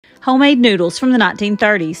Homemade noodles from the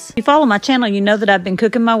 1930s. If you follow my channel, you know that I've been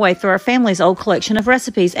cooking my way through our family's old collection of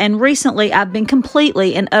recipes, and recently I've been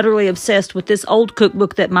completely and utterly obsessed with this old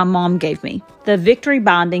cookbook that my mom gave me, the Victory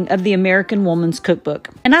Binding of the American Woman's Cookbook.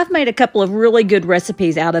 And I've made a couple of really good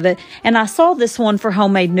recipes out of it, and I saw this one for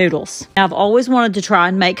homemade noodles. Now, I've always wanted to try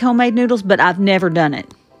and make homemade noodles, but I've never done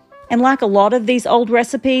it. And like a lot of these old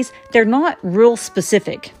recipes, they're not real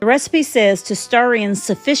specific. The recipe says to stir in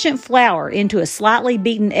sufficient flour into a slightly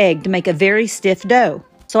beaten egg to make a very stiff dough.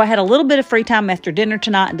 So I had a little bit of free time after dinner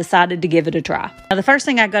tonight and decided to give it a try. Now, the first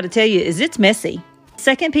thing I got to tell you is it's messy.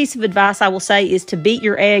 Second piece of advice I will say is to beat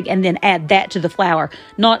your egg and then add that to the flour,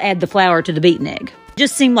 not add the flour to the beaten egg. It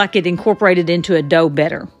just seemed like it incorporated into a dough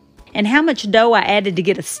better. And how much dough I added to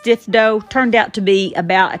get a stiff dough turned out to be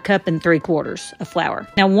about 1.75 cups of flour.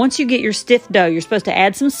 Now, once you get your stiff dough, you're supposed to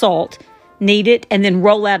add some salt, knead it, and then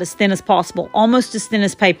roll out as thin as possible, almost as thin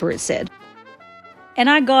as paper, it said. And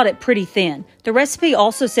I got it pretty thin. The recipe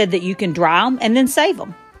also said that you can dry them and then save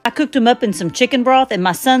them. I cooked them up in some chicken broth, and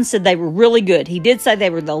my son said they were really good. He did say they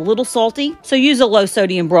were a little salty, so use a low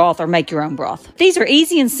sodium broth or make your own broth. These are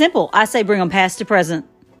easy and simple. I say bring them past to present.